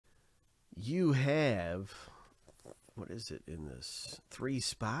you have, what is it in this? 3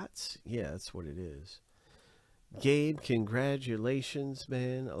 spots? Yeah, that's what it is. Gabe, congratulations,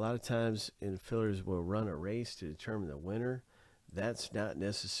 man. A lot of times in fillers will run a race to determine the winner. That's not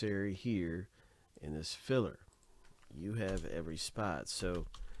necessary here in this filler. You have every spot. So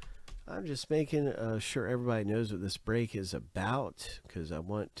I'm just making sure everybody knows what this break is about, because I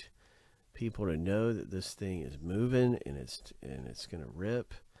want people to know that this thing is moving and it's going to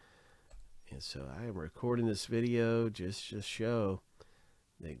rip. And so I am recording this video just to show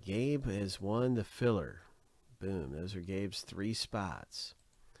that Gabe has won the filler. Boom, those are Gabe's 3 spots.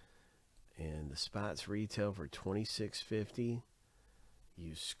 And the spots retail for $26.50.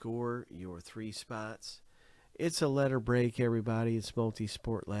 You score your 3 spots. It's a letter break, everybody. It's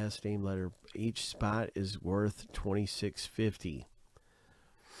multi-sport last name letter. Each spot is worth $26.50.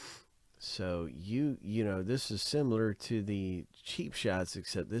 So you know, this is similar to the cheap shots,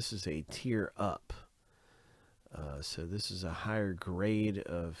 except this is a tier up. So this is a higher grade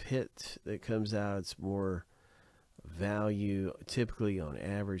of hit that comes out. It's more value typically on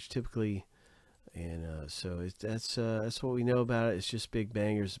average, and so that's what we know about it. It's just big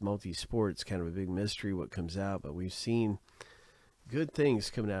bangers, multi-sport. It's kind of a big mystery what comes out, but we've seen good things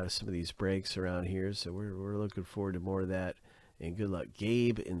coming out of some of these breaks around here, so we're looking forward to more of that. And good luck,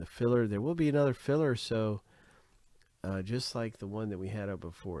 Gabe, in the filler. There will be another filler, so just like the one that we had up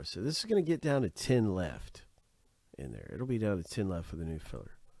before. So this is going to get down to 10 left in there. It'll be down to 10 left for the new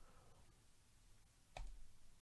filler.